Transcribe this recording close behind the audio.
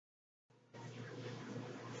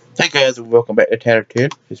guys, and welcome back to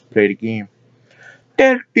Tattletail. Let's play the game.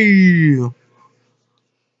 Tattletail!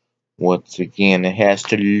 Once again, it has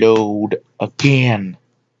to load again.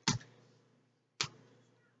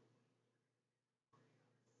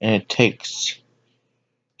 And it takes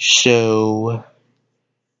so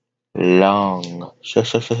long. So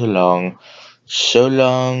long. So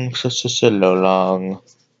long. So long.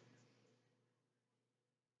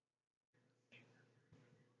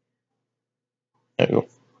 There we go.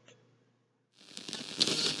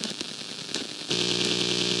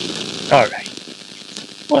 Alright.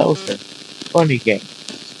 Well, it's a funny game.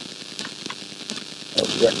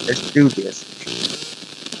 Alright, let's do this.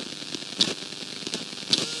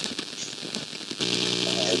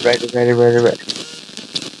 Ready.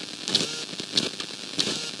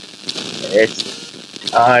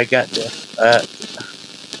 I got this.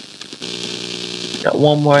 Got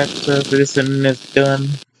one more episode for this and it's done.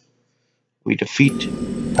 We defeat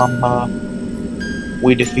Mamba.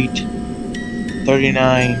 We defeat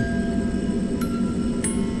 39.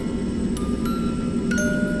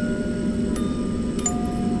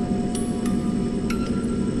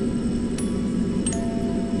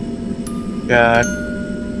 Got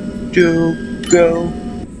to go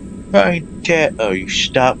find Ted. Oh, you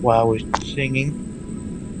stopped while I was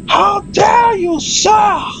singing. How dare you,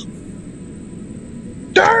 sir!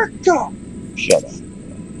 Durka! Shut up.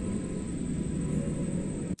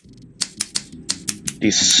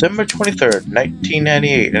 December 23rd,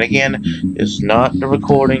 1998. And again, it's not the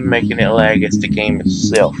recording making it lag, it's the game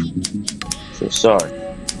itself. So sorry.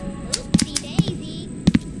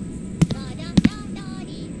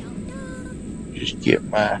 Just get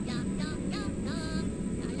my...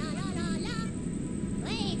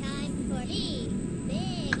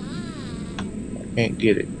 I can't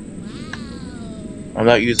get it. I'm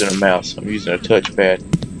not using a mouse, I'm using a touchpad.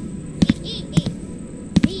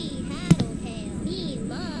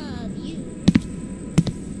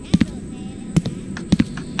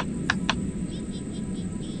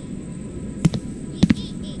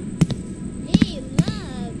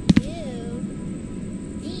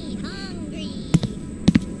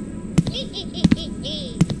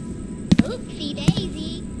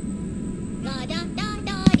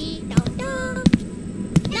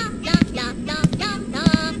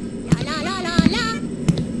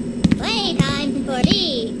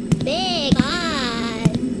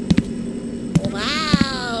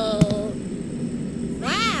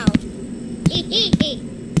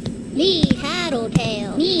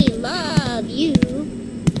 Tattletail, me love you.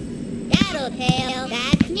 Tattletail,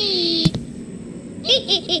 that's me.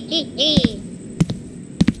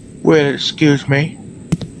 Well, excuse me.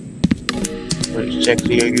 What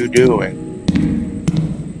exactly are you doing?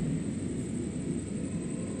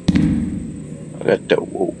 I got the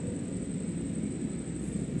whoa.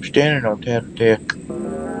 I'm standing on Tattletail.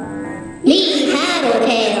 Me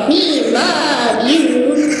Tattletail, me love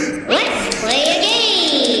you. Let's play a game.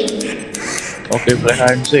 Okay, play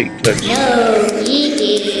hide and seek. Touch. No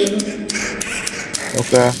eating.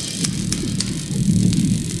 Okay.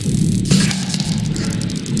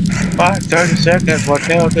 30 seconds while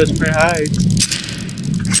Tattletail's play hide.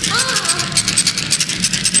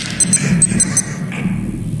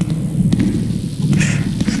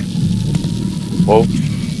 Whoa.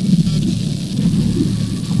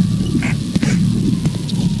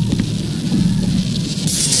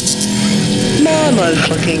 Mama's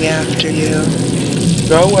looking after you.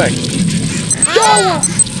 Go away. Go away.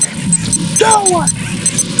 Go away.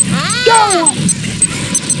 Go away.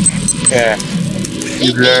 Yeah.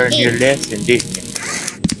 You learned your lesson, didn't you?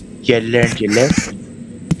 You learned your lesson.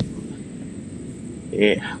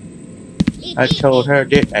 Yeah. I told her,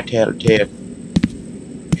 didn't I, Tattletail?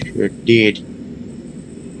 Sure did.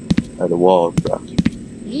 Oh, the wall's broken.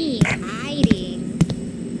 Me hiding.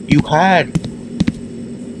 You hide.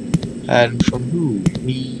 Hiding from who?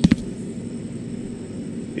 Me.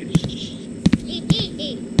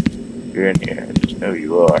 You're in here. I just know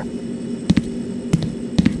you are.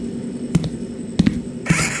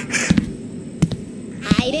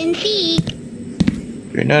 Hide and seek.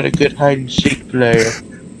 You're not a good hide and seek player.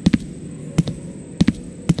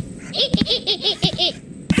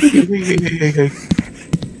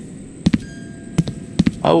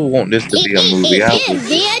 I would want this to be a movie. Give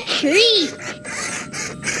me a treat.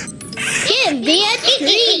 Give me a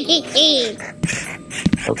treat.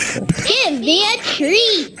 Okay. Give me a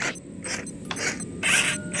treat.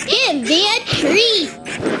 Give me a treat.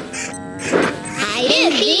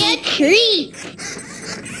 Give me a treat.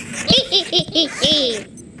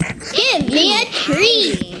 Give me a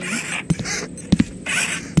treat.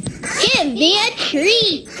 Give me a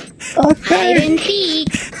treat. Okay. Hide and seek.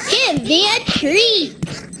 Give me a treat.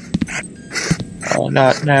 Oh,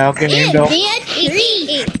 not now. Give me Give no. me a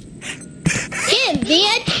treat. Give me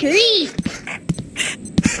a treat.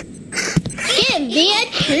 Give me a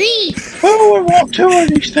treat. Oh, I want two of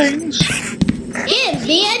these things. Give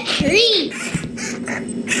me a treat.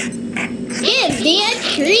 Give me a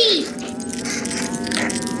treat.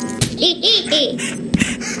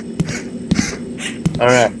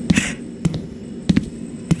 Alright.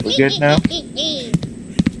 We good now?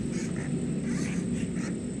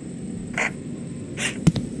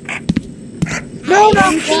 No,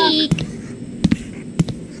 no, no.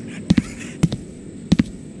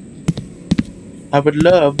 I would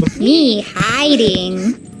love. Me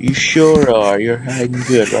hiding. You sure are. You're hiding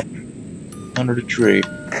good right under the tree.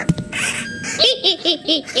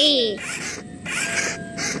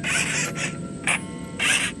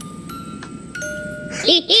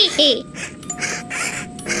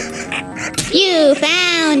 You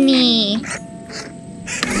found me.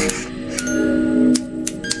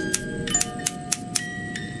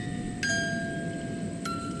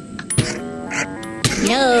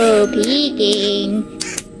 No peeking.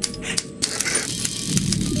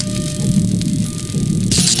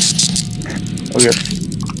 Okay.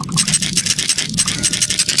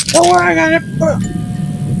 Don't worry, I got it.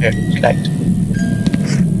 There, select.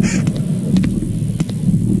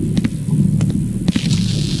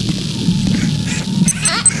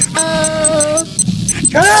 Oh.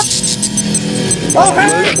 Shut up! Oh,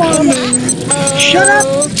 hey, Mama! Shut up!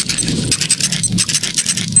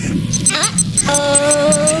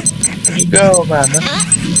 Oh. Where'd you go, Mama?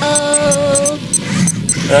 Oh.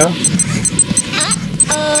 Oh?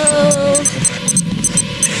 Oh.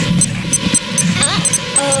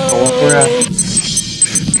 I'll walk around.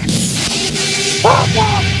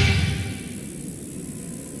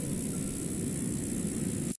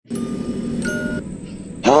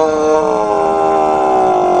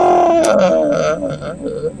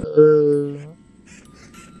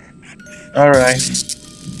 Alright.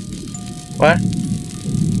 What?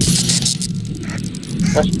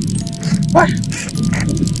 What? What?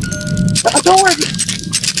 Don't worry.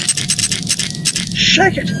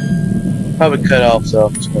 Shake it. Probably cut off, so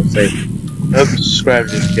I'm just gonna say, I hope you subscribe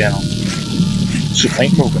to this channel. Shoot,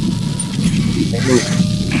 ain't moving. Ain't moving.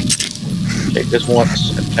 Take this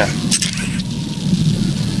once at a time.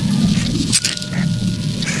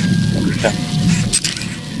 One at a time.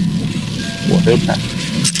 One at a time.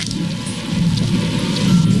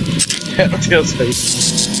 Tattletail safe.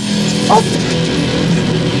 Oh!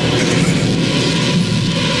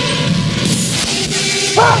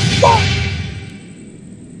 Ah! Ah!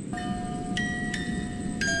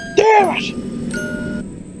 Damn it!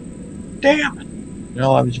 Damn it! You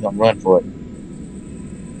know, I'm just gonna run for it.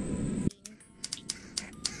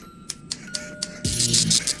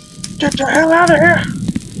 Get the hell out of here!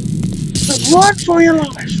 Just run for your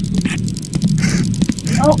life!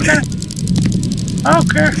 Okay.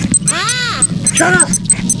 Okay. Ah. Shut up!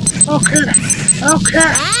 Okay.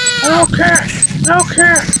 Okay. I don't care. I don't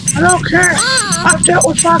care. I don't care. I've dealt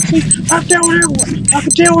with Foxy. I've dealt with everyone. I can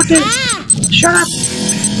deal with this. Shut up!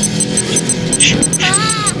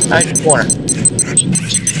 Hide in the corner.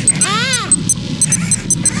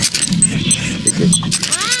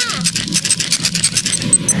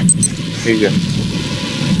 Here you go.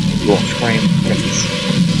 You won't scream.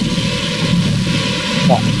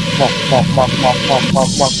 Come on.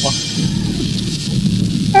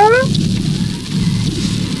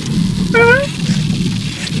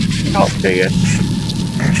 Oh, dear.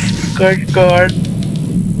 Good, good.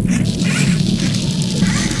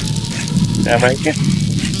 Did I make it?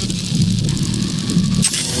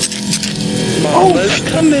 Mama's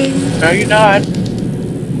coming. No, you're not.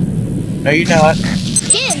 No, you're not.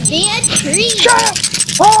 Give me a treat. Shut up!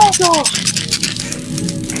 Oh, no!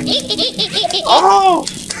 Oh!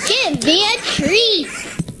 Give me a treat.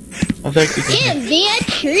 I think you can. Give me a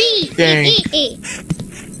treat. Dang.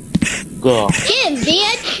 Go. Give me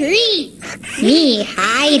a treat. Me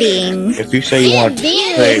hiding. If you say you want to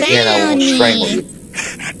play again, I will strangle you.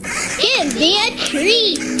 Give me a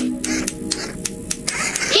treat.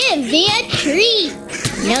 Give me a treat.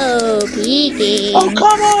 No peeking. Oh,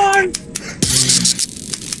 come on!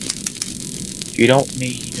 You don't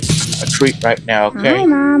need a treat right now, okay? Hi,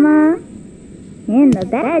 Mama. In the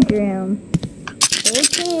bedroom.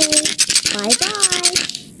 Okay. Bye-bye.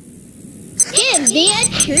 Give me a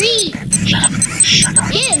treat. Shut up! Shut up!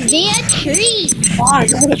 Give me a treat. Why?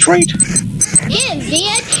 You want a treat? Give me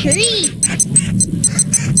a treat.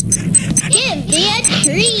 Give me a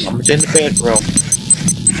treat. I'm in the bedroom.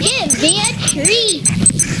 Give me a treat.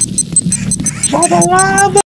 For the love